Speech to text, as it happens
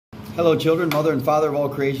Hello, children, mother and father of all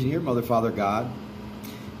creation here, mother, father, God.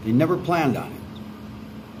 They never planned on it.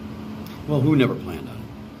 Well, who never planned on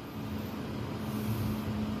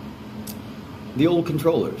it? The old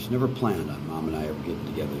controllers never planned on Mom and I ever getting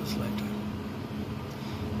together this lifetime.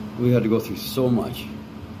 We had to go through so much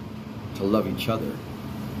to love each other,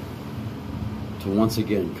 to once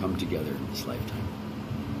again come together in this lifetime.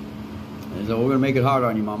 And so we're going to make it hard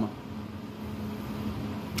on you, Mama.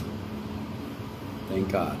 Thank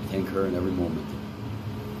God. Thank her in every moment.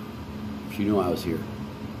 She knew I was here.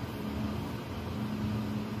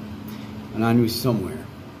 And I knew somewhere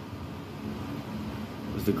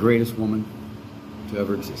was the greatest woman to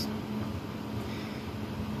ever exist.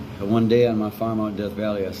 And one day on my farm out in Death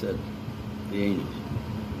Valley, I said, the angels,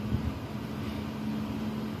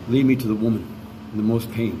 lead me to the woman in the most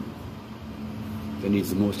pain that needs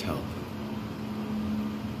the most help.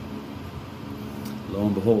 Lo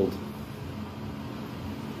and behold,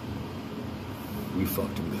 we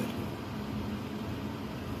fucked him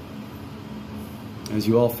good. As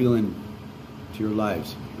you all feel into your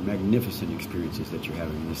lives, the magnificent experiences that you're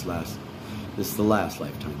having in this is the last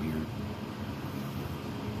lifetime here.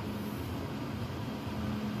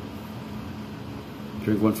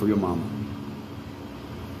 Drink one for your mama.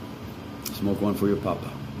 Smoke one for your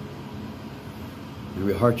papa. And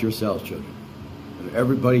reheart yourselves, children. That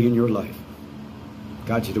everybody in your life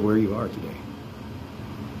got you to where you are today.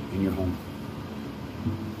 In your home.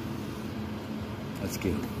 Let's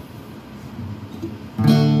get it.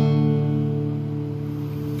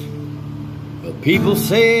 Well, people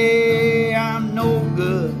say I'm no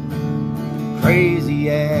good, crazy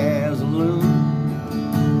as a loon.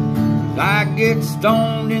 I get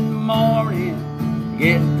stoned in the morning,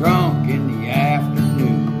 get drunk in the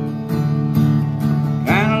afternoon.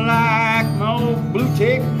 Kinda like my old blue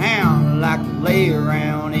tick hound, like to lay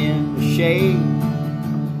around in the shade.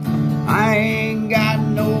 I ain't got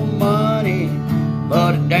no money,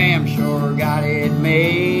 but I damn sure got it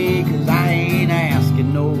made. 'Cause I ain't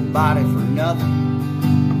asking nobody for nothing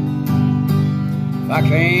if I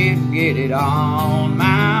can't get it on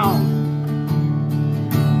my own.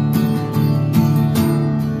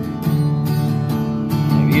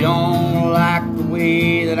 If you don't like the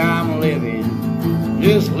way that I'm living,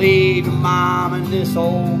 just leave your mom and this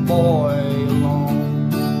old boy alone.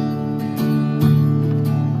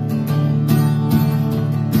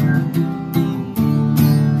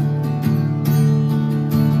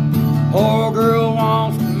 Poor girl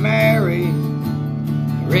wants to marry,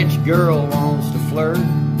 rich girl wants to flirt.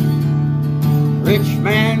 Rich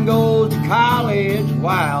man goes to college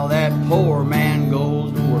while that poor man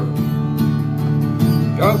goes to work.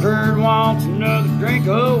 Drunkard wants another drink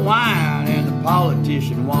of wine and the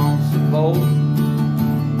politician wants to vote.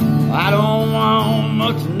 I don't want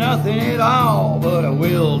much of nothing at all, but I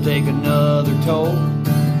will take another toll.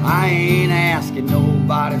 I ain't asking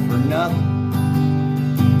nobody for nothing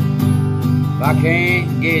if I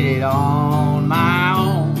can't get it on my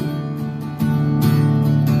own.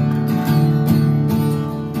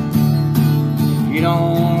 If you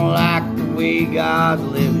don't like the way God's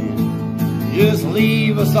living, just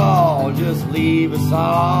leave us all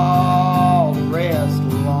the rest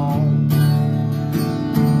alone.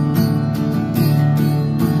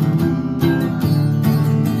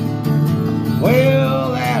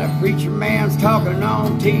 Well, that a preacher man's talking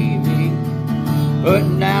on TV,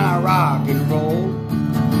 putting down our rock and roll.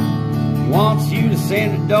 He wants you to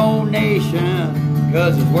send a donation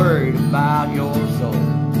 'cause he's worried about your soul.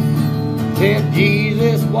 If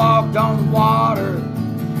Jesus walked on the water,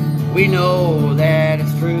 we know that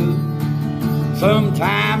it's true.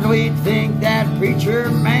 Sometimes we think that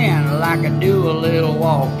preacher man like I do a little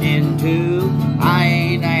walking too. I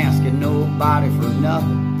ain't asking nobody for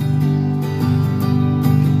nothing.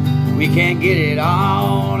 We can't get it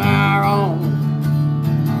on our own.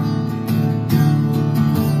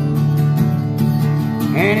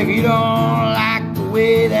 And if you don't like the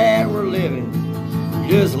way that we're living,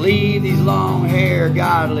 just leave these long-haired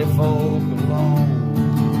godly folk alone.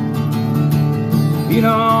 If you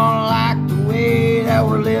don't like the way that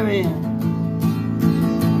we're living,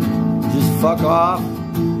 just fuck off.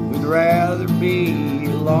 We'd rather be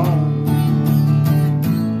alone.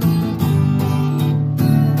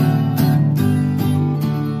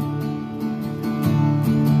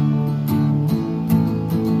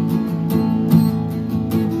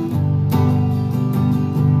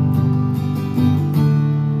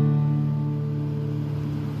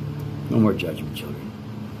 No more judgment, children.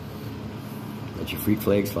 Let your freak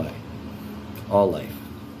flags fly. All life.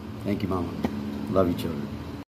 Thank you, Mama. Love you, children.